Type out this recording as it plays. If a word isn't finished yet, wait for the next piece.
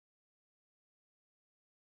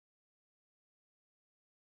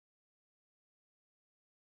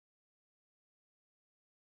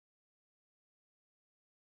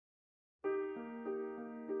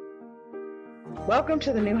Welcome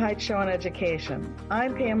to the New Heights Show on Education.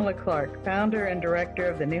 I'm Pamela Clark, founder and director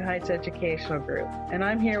of the New Heights Educational Group, and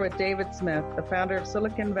I'm here with David Smith, the founder of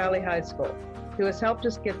Silicon Valley High School, who has helped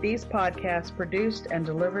us get these podcasts produced and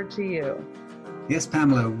delivered to you. Yes,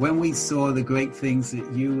 Pamela, when we saw the great things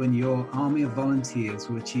that you and your army of volunteers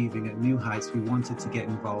were achieving at New Heights, we wanted to get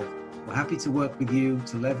involved. We're happy to work with you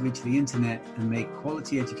to leverage the internet and make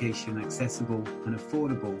quality education accessible and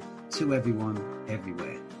affordable to everyone,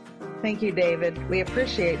 everywhere. Thank you, David. We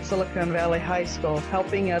appreciate Silicon Valley High School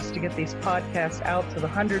helping us to get these podcasts out to the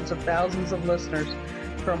hundreds of thousands of listeners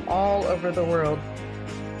from all over the world.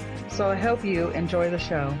 So I hope you enjoy the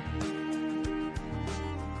show.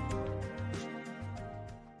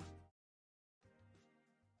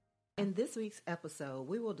 In this week's episode,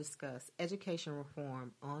 we will discuss education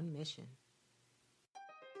reform on mission.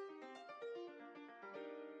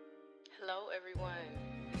 Hello, everyone.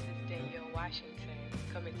 This is Danielle Washington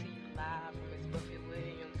coming to you live from Ms. Buffie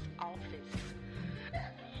Williams' office.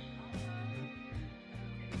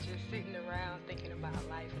 We're just sitting around thinking about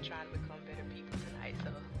life and trying to become better people tonight,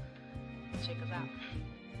 so check us out.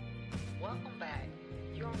 Welcome back.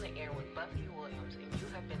 You're on the air with Buffie Williams, and you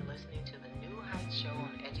have been listening to the New Heights Show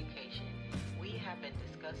on Education. We have been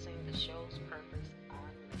discussing the show's purpose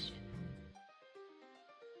on mission.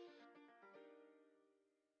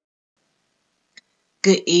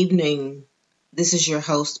 Good evening. This is your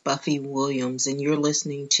host, Buffie Williams, and you're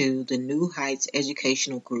listening to the New Heights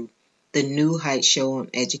Educational Group, the New Heights Show on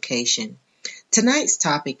Education. Tonight's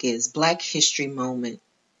topic is Black History Moment,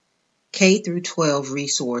 K-12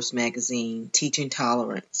 Resource Magazine, Teaching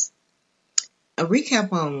Tolerance. A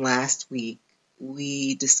recap on last week,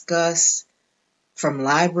 we discussed from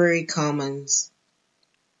libraries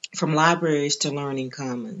to learning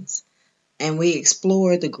commons, and we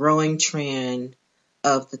explored the growing trend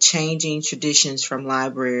of the changing traditions from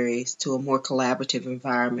libraries to a more collaborative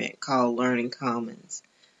environment called Learning Commons.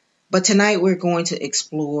 But tonight we're going to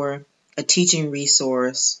explore a teaching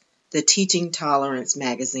resource, the Teaching Tolerance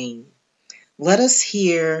magazine. Let us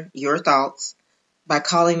hear your thoughts by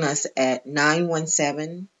calling us at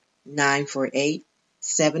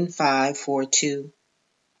 917-948-7542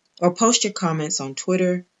 or post your comments on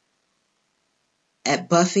Twitter at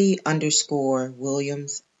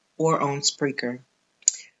Buffy_Williams or on Spreaker.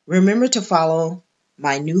 Remember to follow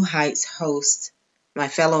my New Heights host, my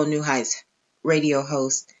fellow New Heights radio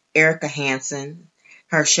host, Erica Hansen.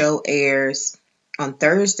 Her show airs on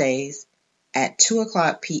Thursdays at 2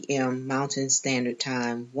 o'clock p.m. Mountain Standard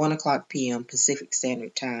Time, 1 o'clock p.m. Pacific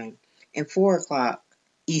Standard Time, and 4 o'clock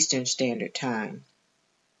Eastern Standard Time.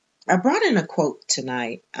 I brought in a quote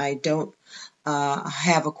tonight. I don't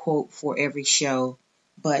have a quote for every show,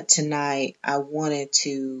 but tonight I wanted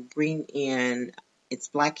to bring in, it's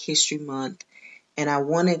Black History Month, and I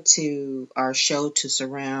wanted our show to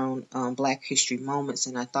surround Black History moments,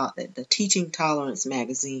 and I thought that the Teaching Tolerance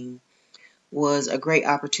magazine was a great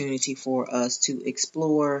opportunity for us to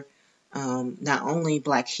explore not only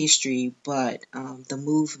Black history, but the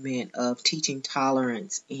movement of teaching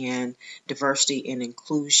tolerance and diversity and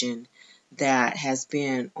inclusion that has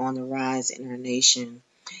been on the rise in our nation.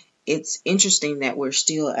 It's interesting that we're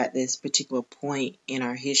still at this particular point in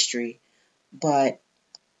our history, but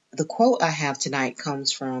the quote I have tonight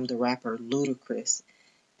comes from the rapper Ludacris,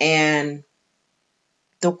 and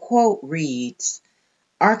the quote reads,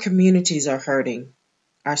 "Our communities are hurting.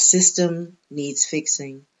 Our system needs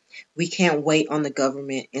fixing. We can't wait on the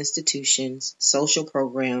government, institutions, social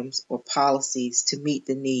programs, or policies to meet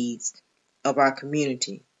the needs of our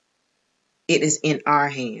community. It is in our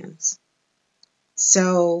hands."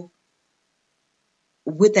 So,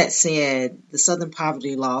 with that said, the Southern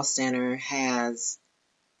Poverty Law Center has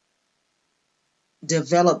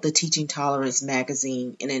developed the Teaching Tolerance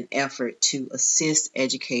magazine in an effort to assist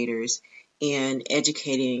educators in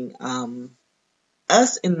educating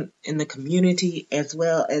us in the community as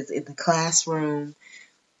well as in the classroom,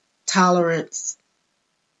 tolerance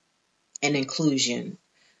and inclusion.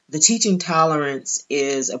 The Teaching Tolerance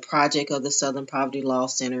is a project of the Southern Poverty Law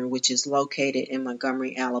Center, which is located in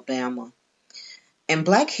Montgomery, Alabama. And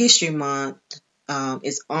Black History Month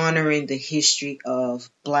is honoring the history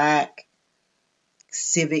of Black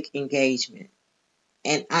civic engagement.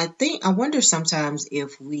 And I wonder sometimes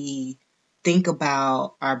if we think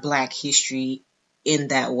about our Black history in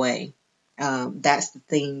that way. That's the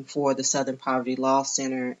theme for the Southern Poverty Law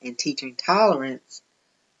Center and Teaching Tolerance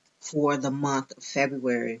for the month of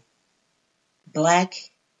February. Black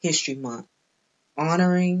History Month,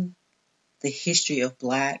 honoring the history of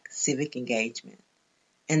Black civic engagement.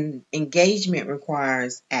 And engagement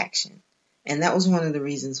requires action. And that was one of the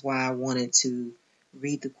reasons why I wanted to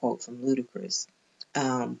read the quote from Ludacris.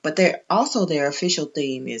 But their official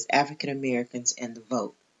theme is African Americans and the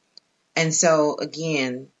vote. And so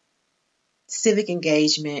again, civic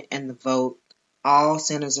engagement and the vote all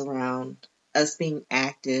centers around us being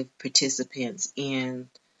active participants in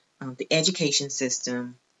the education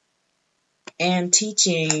system and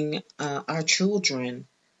teaching our children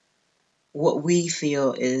what we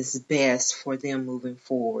feel is best for them moving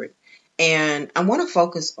forward. And I want to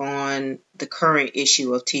focus on the current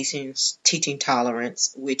issue of teaching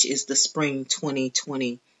tolerance, which is the spring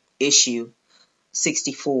 2020 issue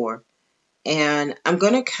 64. And I'm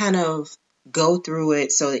going to kind of go through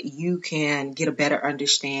it so that you can get a better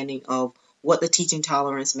understanding of what the Teaching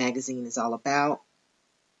Tolerance magazine is all about.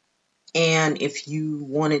 And if you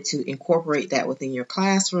wanted to incorporate that within your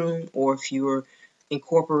classroom, or if you're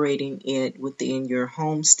incorporating it within your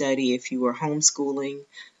home study, if you are homeschooling,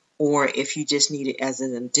 or if you just need it as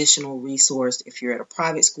an additional resource, if you're at a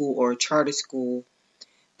private school or a charter school.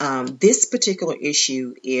 This particular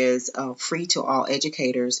issue is free to all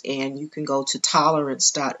educators, and you can go to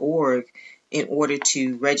tolerance.org in order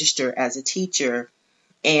to register as a teacher.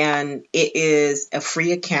 And it is a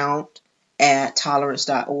free account at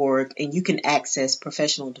tolerance.org, and you can access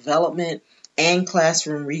professional development and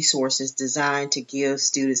classroom resources designed to give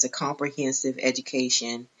students a comprehensive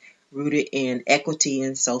education rooted in equity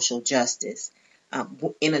and social justice.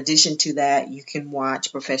 In addition to that, you can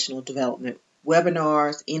watch professional development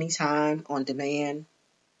webinars anytime on demand.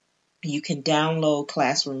 You can download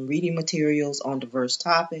classroom reading materials on diverse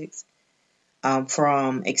topics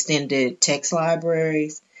from extended text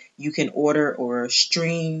libraries. You can order or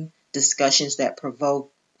stream discussions that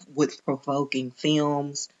with provoking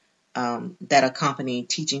films that accompany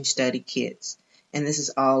teaching study kits. And this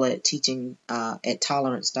is all at at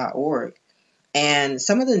tolerance.org. And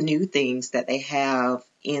some of the new things that they have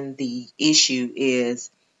in the issue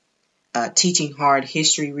is teaching hard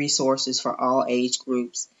history resources for all age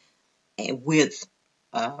groups, and with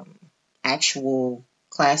actual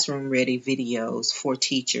classroom-ready videos for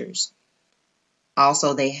teachers.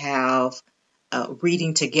 Also, they have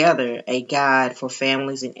Reading Together, a guide for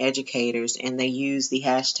families and educators, and they use the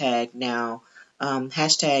hashtag now,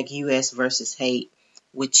 hashtag US versus hate,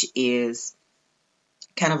 which is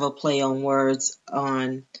kind of a play on words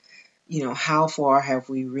on, how far have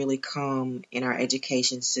we really come in our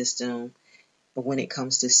education system when it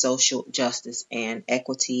comes to social justice and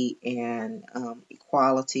equity and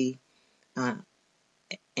equality and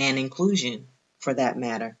inclusion, for that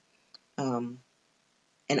matter. And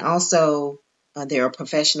also, there are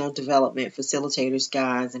professional development facilitators,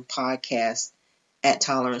 guides, and podcasts at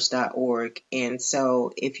tolerance.org. And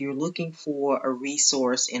so if you're looking for a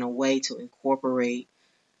resource and a way to incorporate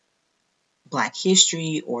Black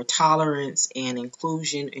history or tolerance and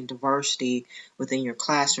inclusion and diversity within your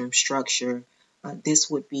classroom structure, this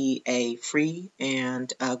would be a free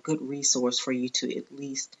and a good resource for you to at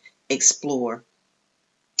least explore.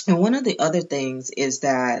 And one of the other things is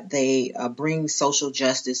that they bring social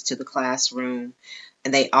justice to the classroom,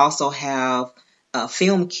 and they also have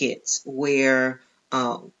film kits where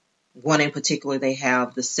one in particular, they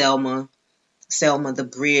have the Selma, the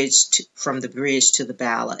bridge from the bridge to the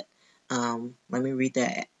ballot. Let me read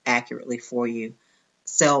that accurately for you.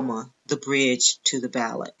 Selma, the bridge to the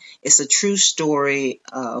ballot. It's a true story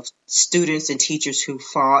of students and teachers who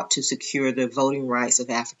fought to secure the voting rights of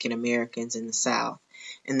African Americans in the South.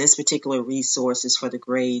 And this particular resource is for the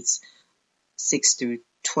grades 6 through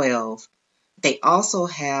 12. They also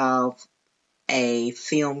have a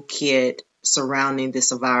film kit surrounding the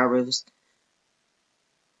survivors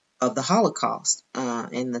of the Holocaust.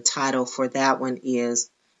 And the title for that one is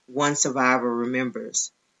One Survivor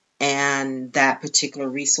Remembers. And that particular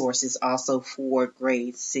resource is also for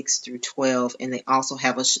grades 6 through 12. And they also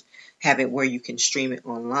have it where you can stream it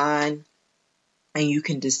online, and you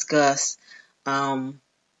can discuss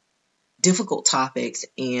difficult topics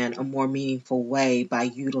in a more meaningful way by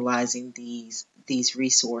utilizing these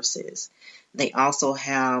resources. They also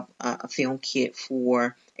have a film kit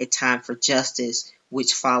for A Time for Justice,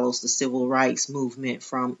 which follows the civil rights movement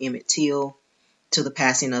from Emmett Till to the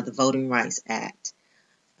passing of the Voting Rights Act.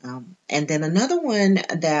 And then another one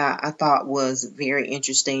that I thought was very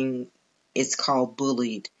interesting, it's called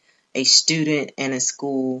Bullied, a student and a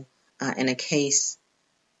school and a case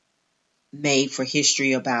made for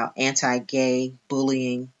history about anti-gay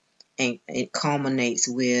bullying, and it culminates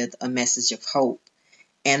with a message of hope.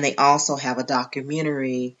 And they also have a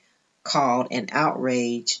documentary called An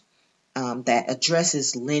Outrage that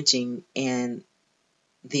addresses lynching in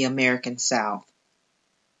the American South.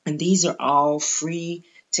 And these are all free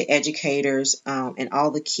to educators, and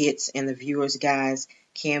all the kits and the viewers guides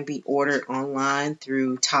can be ordered online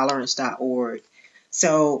through tolerance.org.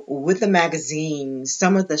 So with the magazine,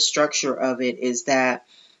 some of the structure of it is that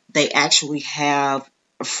they actually have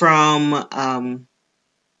from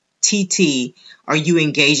TT, are you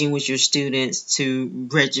engaging with your students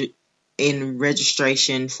in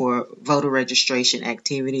registration for voter registration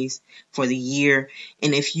activities for the year?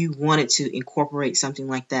 And if you wanted to incorporate something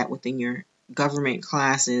like that within your government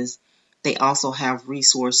classes, they also have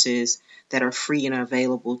resources that are free and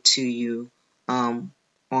available to you on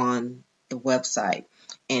the website.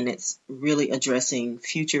 And it's really addressing the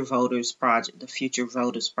Future Voters Project.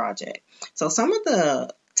 So some of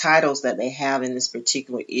the titles that they have in this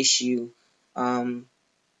particular issue,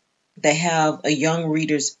 they have a young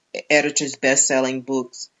reader's editor's best-selling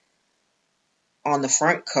books on the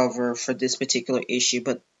front cover for this particular issue,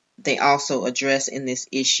 but they also address in this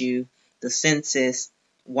issue the census,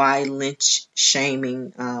 why lynch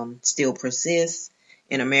shaming still persists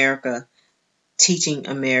in America, teaching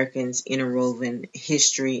Americans interwoven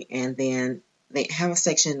history, and then they have a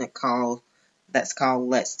section that's called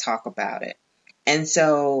Let's Talk About It. And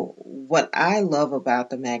so what I love about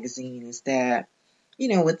the magazine is that,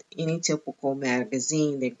 with any typical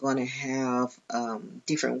magazine, they're going to have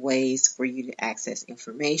different ways for you to access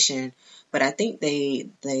information. But I think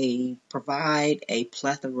they provide a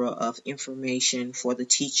plethora of information for the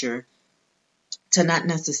teacher to not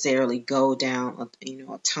necessarily go down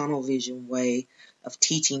a tunnel vision way of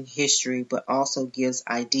teaching history, but also gives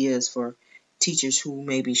ideas for teachers who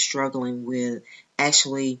may be struggling with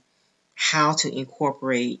actually how to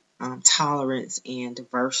incorporate tolerance and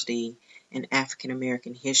diversity in African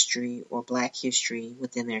American history or Black history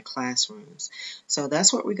within their classrooms. So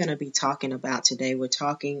that's what we're going to be talking about today. We're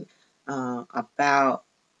talking about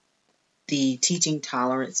the Teaching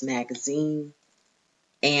Tolerance magazine,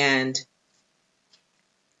 and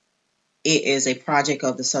it is a project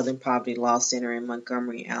of the Southern Poverty Law Center in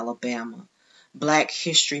Montgomery, Alabama. Black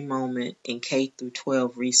History Moment in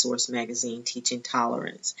K-12 Resource Magazine, Teaching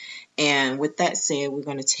Tolerance. And with that said, we're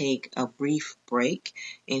going to take a brief break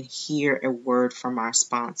and hear a word from our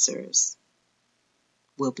sponsors.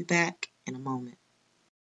 We'll be back in a moment.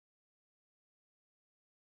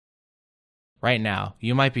 Right now,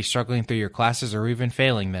 you might be struggling through your classes or even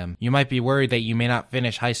failing them. You might be worried that you may not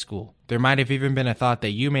finish high school. There might have even been a thought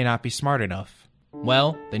that you may not be smart enough.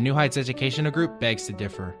 Well, the New Heights Educational Group begs to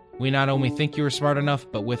differ. We not only think you are smart enough,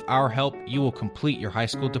 but with our help, you will complete your high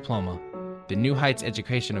school diploma. The New Heights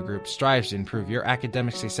Educational Group strives to improve your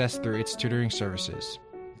academic success through its tutoring services.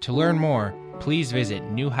 To learn more, please visit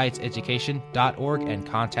newheightseducation.org and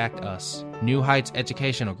contact us. New Heights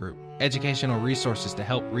Educational Group, educational resources to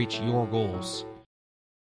help reach your goals.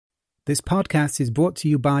 This podcast is brought to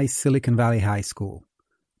you by Silicon Valley High School,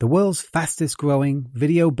 the world's fastest growing,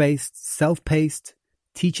 video-based, self-paced,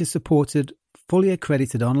 teacher-supported, fully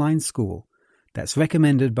accredited online school that's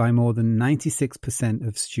recommended by more than 96%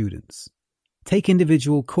 of students. Take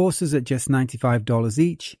individual courses at just $95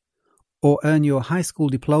 each, or earn your high school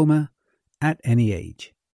diploma at any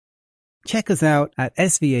age. Check us out at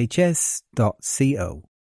svhs.co.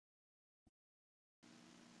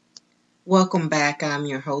 Welcome back. I'm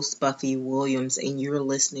your host, Buffie Williams, and you're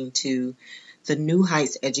listening to the New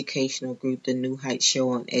Heights Educational Group, the New Heights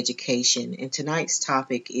Show on Education. And tonight's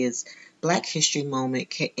topic is Black History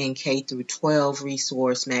Moment in K-12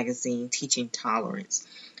 Resource Magazine, Teaching Tolerance.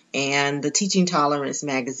 And the Teaching Tolerance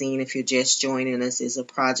magazine, if you're just joining us, is a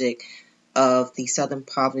project of the Southern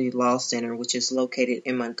Poverty Law Center, which is located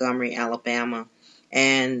in Montgomery, Alabama.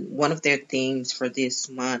 And one of their themes for this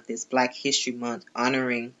month is Black History Month,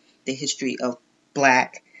 honoring the history of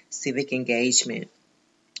Black civic engagement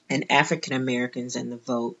and African Americans and the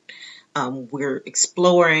vote. We're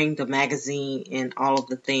exploring the magazine and all of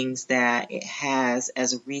the things that it has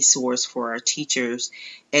as a resource for our teachers,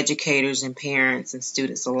 educators, and parents and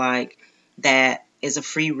students alike. That is a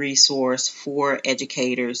free resource for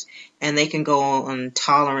educators, and they can go on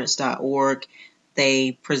tolerance.org.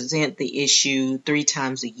 They present the issue 3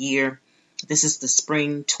 times a year. This is the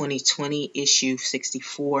spring 2020 issue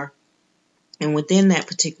 64. And within that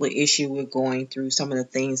particular issue, we're going through some of the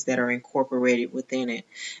things that are incorporated within it.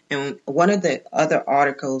 And one of the other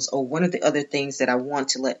articles, or one of the other things that I want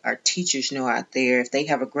to let our teachers know out there, if they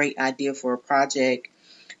have a great idea for a project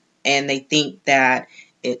and they think that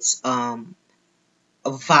it's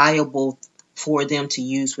viable for them to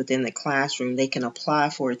use within the classroom, they can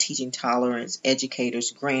apply for a Teaching Tolerance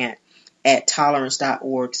Educators Grant at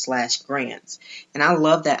tolerance.org/grants. And I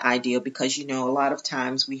love that idea because, a lot of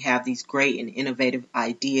times we have these great and innovative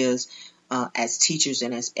ideas as teachers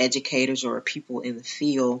and as educators or people in the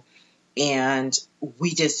field. And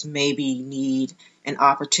we just maybe need an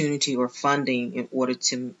opportunity or funding in order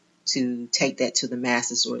to take that to the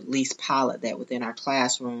masses, or at least pilot that within our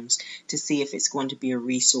classrooms to see if it's going to be a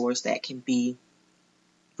resource that can be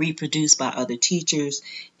reproduced by other teachers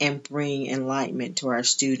and bring enlightenment to our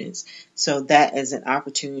students. So that is an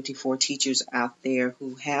opportunity for teachers out there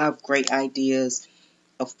who have great ideas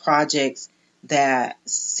of projects that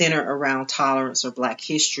center around tolerance or Black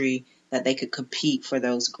history, that they could compete for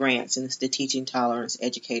those grants, and it's the Teaching Tolerance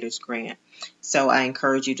Educators Grant. So I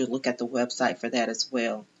encourage you to look at the website for that as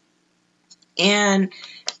well. And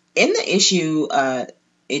in the issue,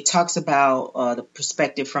 it talks about the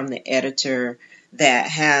perspective from the editor that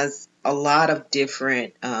has a lot of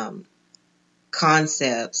different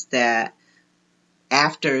concepts that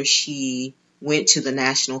after she went to the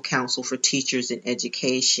National Council for Teachers in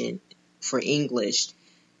Education for English,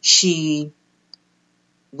 she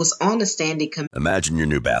was on the standing committee. Imagine your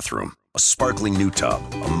new bathroom. A sparkling new tub,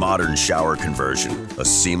 a modern shower conversion, a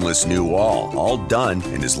seamless new wall, all done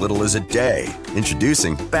in as little as a day.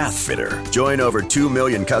 Introducing Bath Fitter. Join over 2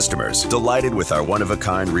 million customers delighted with our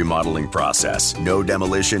one-of-a-kind remodeling process. No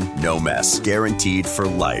demolition, no mess. Guaranteed for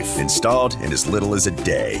life. Installed in as little as a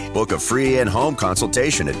day. Book a free in-home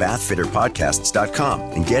consultation at bathfitterpodcasts.com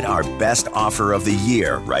and get our best offer of the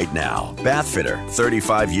year right now. Bath Fitter,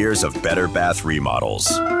 35 years of better bath remodels.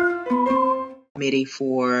 Committee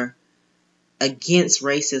for against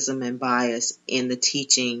racism and bias in the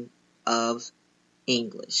teaching of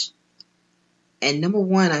English. And number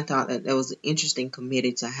one, I thought that was an interesting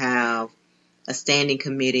committee to have, a standing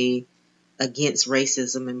committee against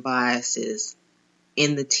racism and biases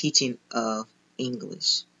in the teaching of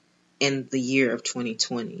English in the year of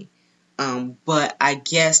 2020. But I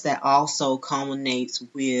guess that also culminates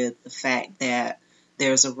with the fact that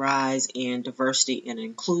there's a rise in diversity and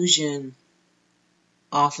inclusion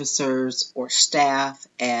officers or staff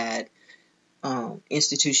at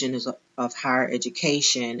institutions of higher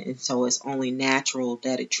education, and so it's only natural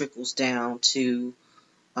that it trickles down to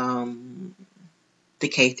the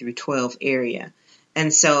K through 12 area.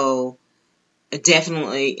 And so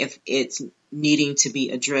definitely if it's needing to be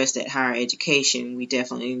addressed at higher education, we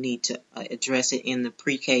definitely need to address it in the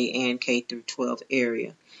pre-K and K through 12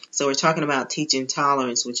 area. So we're talking about Teaching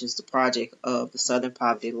Tolerance, which is the project of the Southern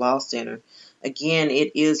Poverty Law Center. Again,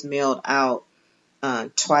 it is mailed out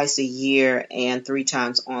twice a year and 3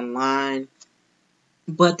 times online.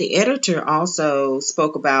 But the editor also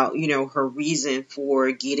spoke about, her reason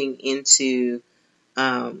for getting into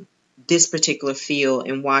this particular field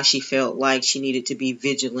and why she felt like she needed to be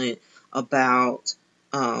vigilant about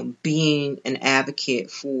being an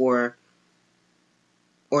advocate for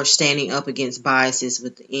or standing up against biases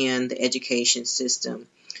within the education system.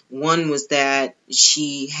 One was that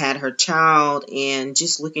she had her child, and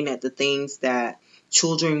just looking at the things that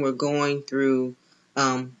children were going through,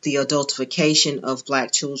 the adultification of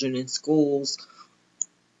Black children in schools,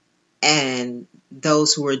 and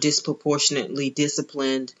those who were disproportionately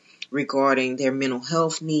disciplined regarding their mental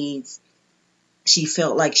health needs. She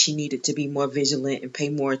felt like she needed to be more vigilant and pay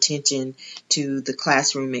more attention to the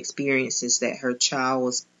classroom experiences that her child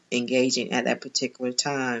was engaging at that particular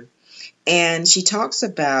time. And she talks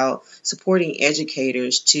about supporting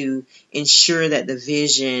educators to ensure that the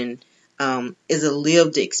vision is a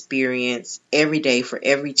lived experience every day for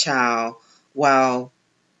every child while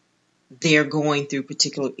they're going through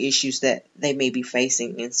particular issues that they may be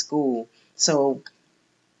facing in school. So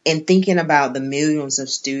in thinking about the millions of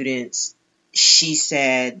students, she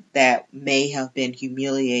said, that may have been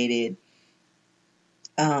humiliated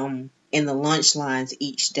in the lunch lines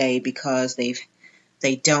each day because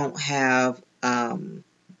they don't have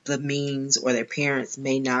the means, or their parents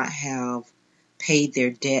may not have paid their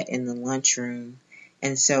debt in the lunchroom,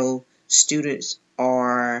 and so students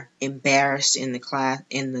are embarrassed in the class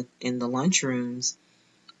in the lunchrooms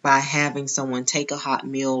by having someone take a hot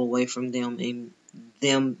meal away from them and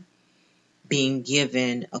them being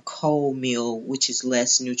given a cold meal, which is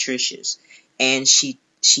less nutritious. And she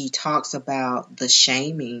talks about the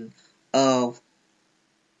shaming of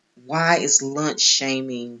why is lunch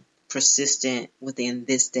shaming persistent within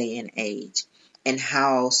this day and age, and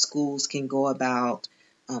how schools can go about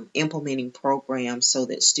implementing programs so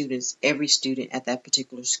that every student at that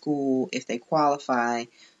particular school, if they qualify,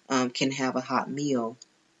 can have a hot meal,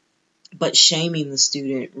 but shaming the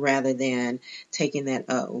student rather than taking that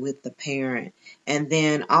up with the parent. And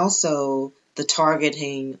then also the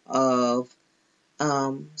targeting of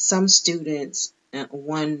some students.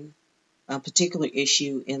 One particular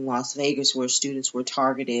issue in Las Vegas where students were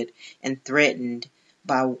targeted and threatened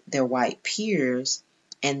by their white peers.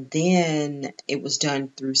 And then it was done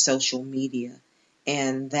through social media.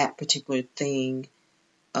 And that particular thing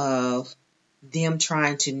of them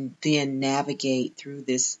trying to then navigate through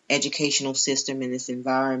this educational system and this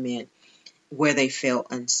environment where they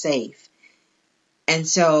felt unsafe. And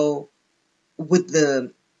so with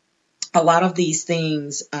a lot of these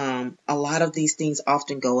things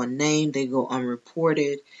often go unnamed, they go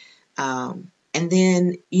unreported. And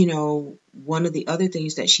then, one of the other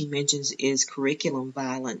things that she mentions is curriculum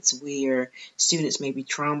violence, where students may be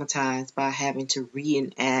traumatized by having to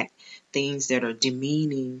reenact things that are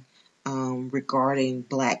demeaning regarding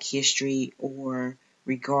Black history or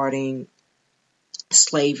regarding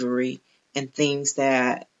slavery, and things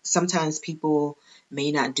that sometimes people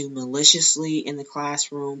may not do maliciously in the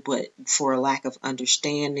classroom, but for a lack of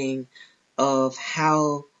understanding of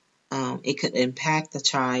how it could impact the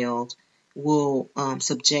child, will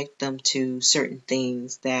subject them to certain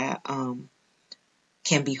things that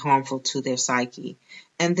can be harmful to their psyche.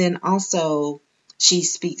 And then also, she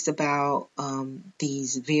speaks about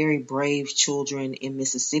these very brave children in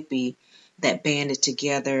Mississippi that banded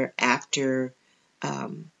together after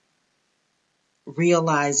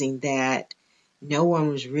realizing that no one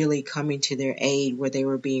was really coming to their aid, where they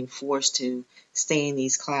were being forced to stay in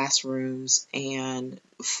these classrooms and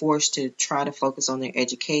forced to try to focus on their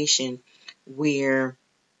education, where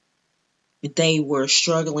they were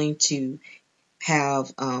struggling to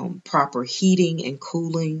have proper heating and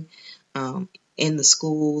cooling in the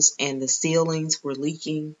schools, and the ceilings were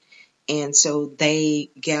leaking. And so they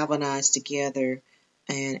galvanized together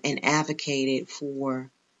and advocated for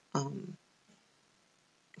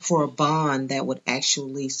a bond that would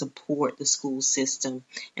actually support the school system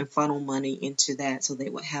and funnel money into that, so they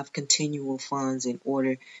would have continual funds in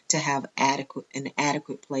order to have an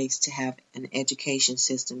adequate place to have an education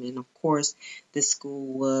system. And of course, this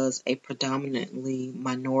school was a predominantly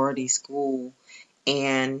minority school,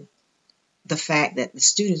 and the fact that the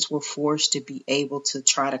students were forced to be able to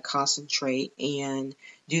try to concentrate and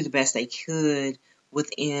do the best they could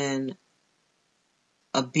within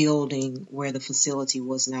a building where the facility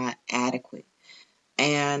was not adequate.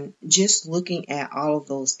 And just looking at all of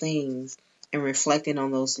those things and reflecting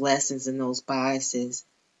on those lessons and those biases,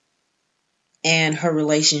 and her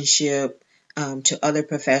relationship to other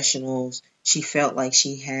professionals, she felt like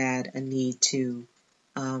she had a need to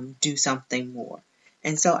do something more.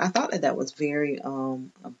 And so I thought that was very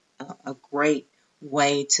a great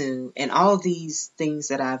way to, and all of these things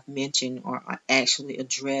that I've mentioned are actually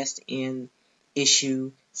addressed in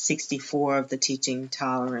issue 64 of the Teaching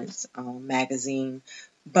Tolerance magazine.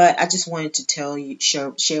 But I just wanted to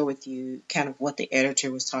share with you kind of what the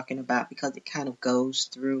editor was talking about, because it kind of goes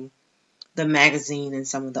through the magazine and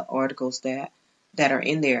some of the articles that are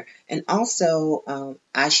in there. And also,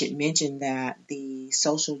 I should mention that the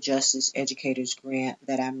Social Justice Educators Grant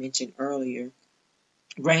that I mentioned earlier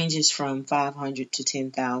ranges from $500 to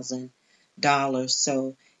 $10,000.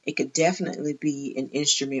 So it could definitely be an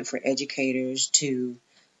instrument for educators to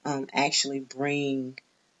actually bring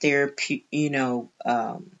their,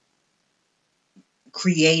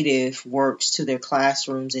 creative works to their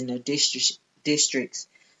classrooms and their districts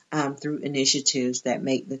through initiatives that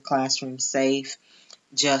make the classroom safe,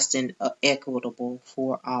 just, and equitable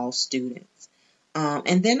for all students.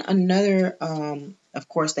 And then another, of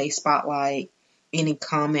course, they spotlight any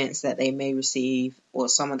comments that they may receive, or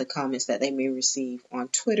some of the comments that they may receive on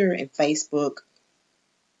Twitter and Facebook,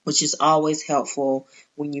 which is always helpful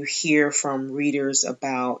when you hear from readers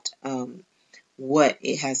about what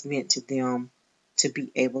it has meant to them to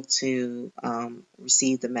be able to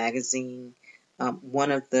receive the magazine.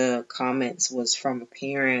 One of the comments was from a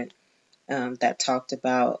parent that talked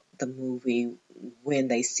about the movie When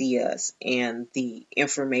They See Us and the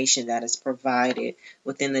information that is provided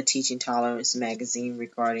within the Teaching Tolerance magazine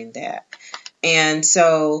regarding that. And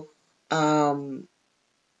so one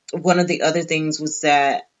of the other things was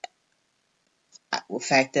that the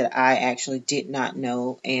fact that I actually did not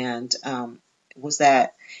know, and was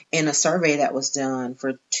that in a survey that was done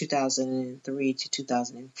for 2003 to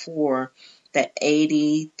 2004, that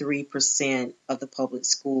 83% of the public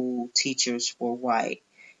school teachers were white.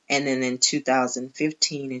 And then in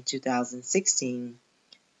 2015 and 2016,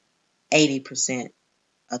 80%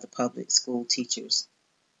 of the public school teachers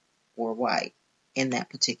were white in that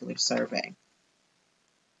particular survey.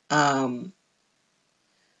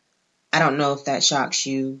 I don't know if that shocks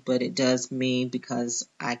you, but it does me, because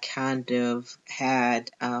I kind of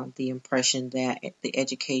had the impression that the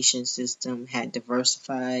education system had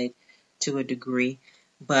diversified to a degree.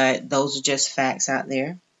 But those are just facts out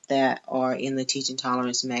there. that are in the Teaching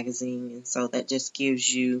Tolerance magazine. And so that just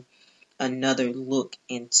gives you another look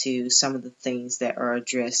into some of the things that are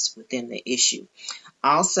addressed within the issue.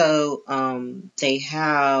 Also, they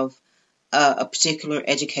have a particular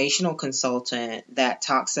educational consultant that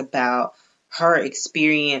talks about her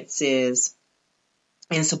experiences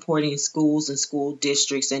in supporting schools and school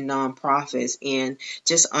districts and nonprofits, and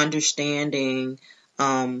just understanding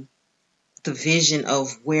the vision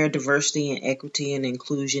of where diversity and equity and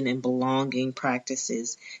inclusion and belonging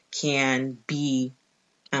practices can be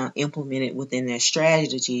implemented within their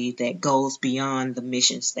strategy that goes beyond the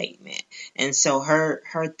mission statement. And so her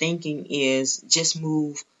thinking is just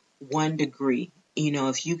move 1 degree.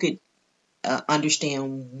 If you could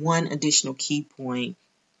understand one additional key point,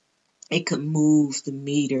 it could move the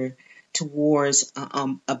meter towards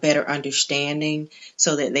a better understanding,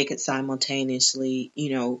 so that they could simultaneously,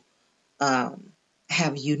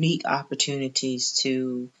 have unique opportunities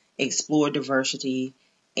to explore diversity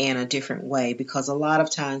in a different way. Because a lot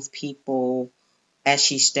of times people, as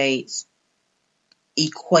she states,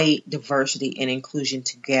 equate diversity and inclusion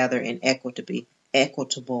together in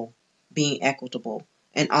being equitable.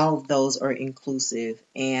 And all of those are inclusive,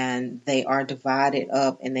 and they are divided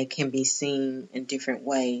up, and they can be seen in different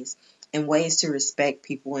ways, and ways to respect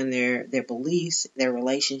people in their beliefs, their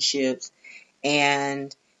relationships,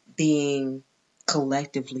 and being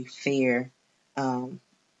collectively fair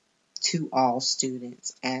to all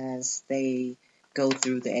students as they go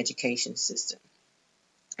through the education system.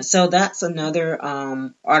 So that's another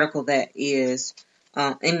article that is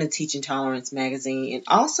in the Teaching Tolerance magazine. It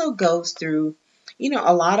also goes through,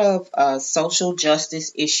 a lot of social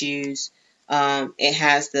justice issues. It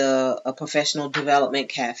has a professional development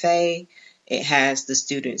cafe. It has the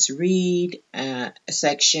students read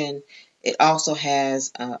section. It also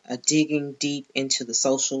has a digging deep into the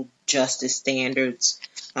social justice standards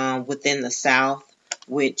within the South,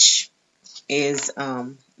 which is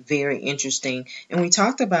very interesting. And we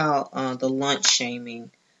talked about the lunch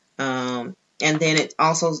shaming. And then it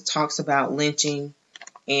also talks about lynching,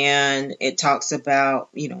 and it talks about,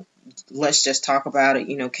 let's just talk about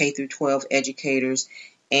it, K through 12 educators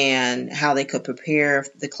and how they could prepare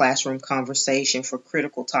the classroom conversation for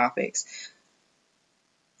critical topics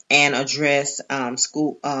and address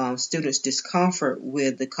school students' discomfort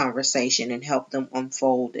with the conversation and help them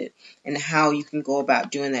unfold it, and how you can go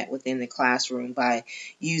about doing that within the classroom by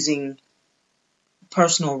using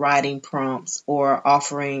personal writing prompts or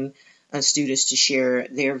offering students to share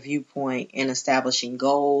their viewpoint and establishing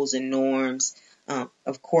goals and norms,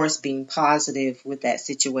 of course being positive with that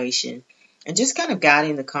situation, and just kind of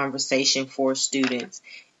guiding the conversation for students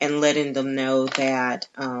and letting them know that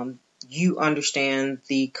you understand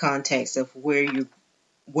the context of where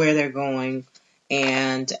they're going,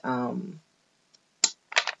 and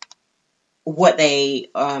what they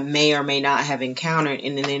may or may not have encountered.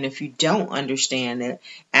 And then if you don't understand it,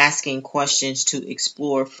 asking questions to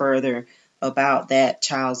explore further about that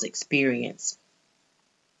child's experience,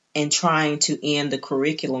 and trying to end the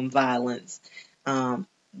curriculum violence,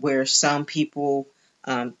 where some people,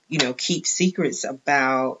 keep secrets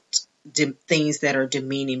about things that are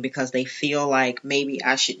demeaning because they feel like maybe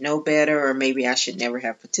I should know better, or maybe I should never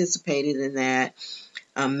have participated in that.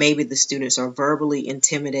 Maybe the students are verbally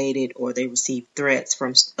intimidated, or they receive threats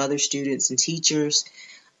from other students and teachers.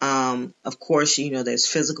 Of course, there's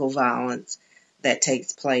physical violence that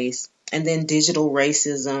takes place, and then digital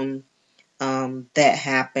racism that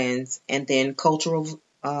happens, and then cultural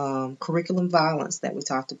curriculum violence that we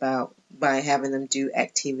talked about by having them do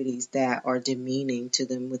activities that are demeaning to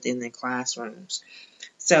them within their classrooms.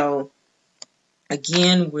 So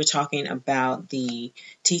again, we're talking about the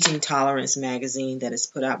Teaching Tolerance magazine that is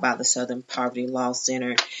put out by the Southern Poverty Law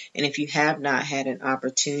Center. And if you have not had an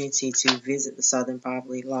opportunity to visit the Southern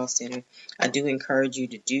Poverty Law Center, I do encourage you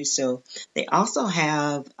to do so. They also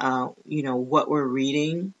have, what we're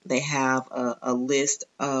reading. They have a list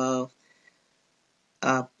of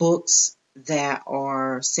books that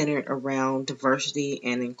are centered around diversity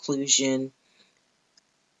and inclusion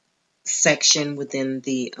section within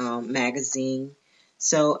the magazine.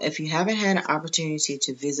 So if you haven't had an opportunity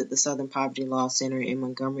to visit the Southern Poverty Law Center in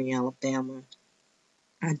Montgomery, Alabama,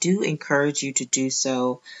 I do encourage you to do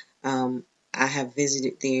so. I have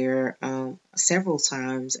visited there several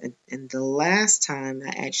times, and the last time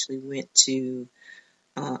I actually went to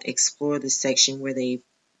explore the section where they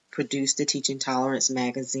produced the Teaching Tolerance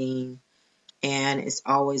magazine, and it's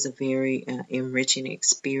always a very enriching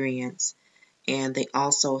experience. And they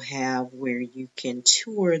also have where you can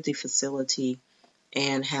tour the facility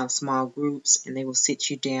and have small groups, and they will sit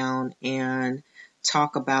you down and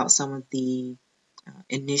talk about some of the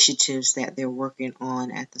initiatives that they're working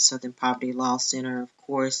on at the Southern Poverty Law Center. Of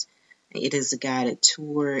course, it is a guided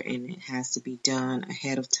tour and it has to be done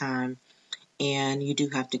ahead of time. And you do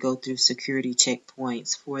have to go through security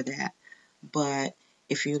checkpoints for that. But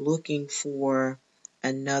if you're looking for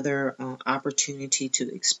another opportunity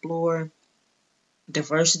to explore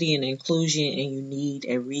diversity and inclusion and you need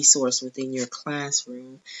a resource within your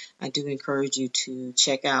classroom, I do encourage you to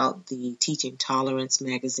check out the Teaching Tolerance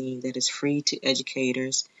magazine that is free to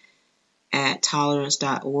educators at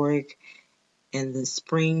tolerance.org. And the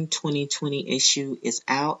spring 2020 issue is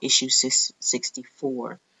out, issue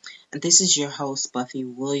 64. And this is your host, Buffie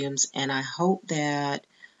Williams, and I hope that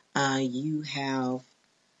you have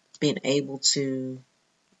been able to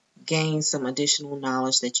gain some additional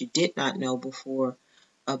knowledge that you did not know before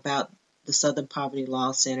about the Southern Poverty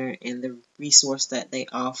Law Center and the resource that they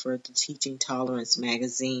offer, the Teaching Tolerance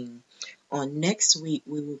magazine. On next week,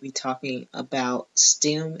 we will be talking about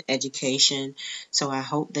STEM education, so I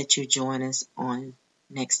hope that you join us on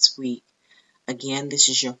next week. Again, this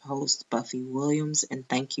is your host, Buffie Williams, and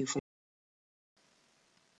thank you for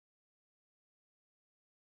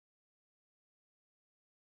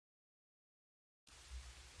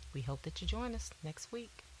We hope that you join us next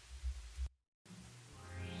week.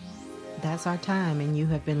 That's our time, and you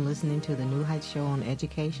have been listening to the New Heights Show on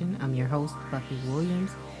Education. I'm your host, Buffie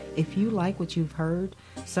Williams. If you like what you've heard,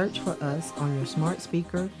 search for us on your smart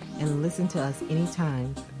speaker and listen to us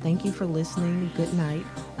anytime. Thank you for listening. Good night.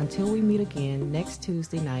 Until we meet again next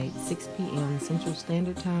Tuesday night, 6 p.m. Central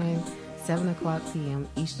Standard Time, 7 o'clock p.m.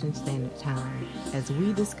 Eastern Standard Time, as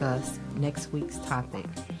we discuss next week's topic.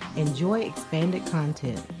 Enjoy expanded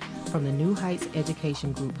content from the New Heights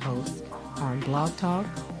Education Group hosts on Blog Talk,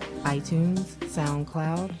 iTunes,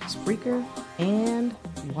 SoundCloud, Spreaker, and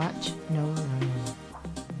Watch No Learn.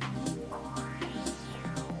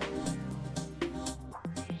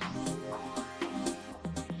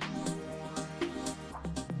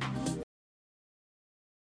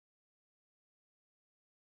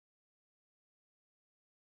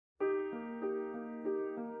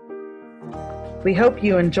 We hope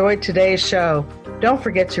you enjoyed today's show. Don't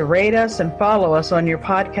forget to rate us and follow us on your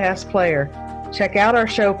podcast player. Check out our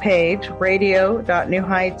show page,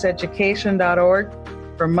 radio.newheightseducation.org,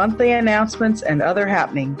 for monthly announcements and other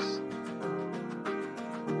happenings.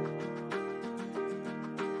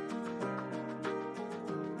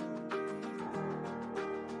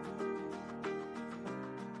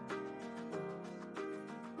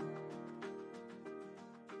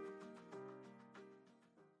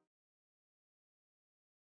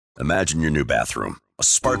 Imagine your new bathroom. A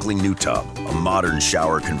sparkling new tub, a modern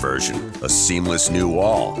shower conversion, a seamless new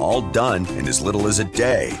wall, all done in as little as a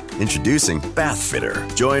day. Introducing Bath Fitter.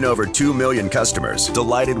 Join over 2 million customers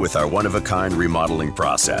delighted with our one-of-a-kind remodeling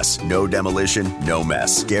process. No demolition, no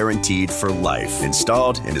mess. Guaranteed for life.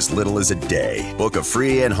 Installed in as little as a day. Book a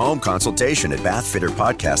free in-home consultation at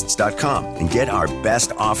bathfitterpodcasts.com and get our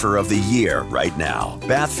best offer of the year right now.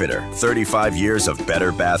 Bath Fitter, 35 years of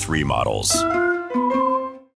better bath remodels.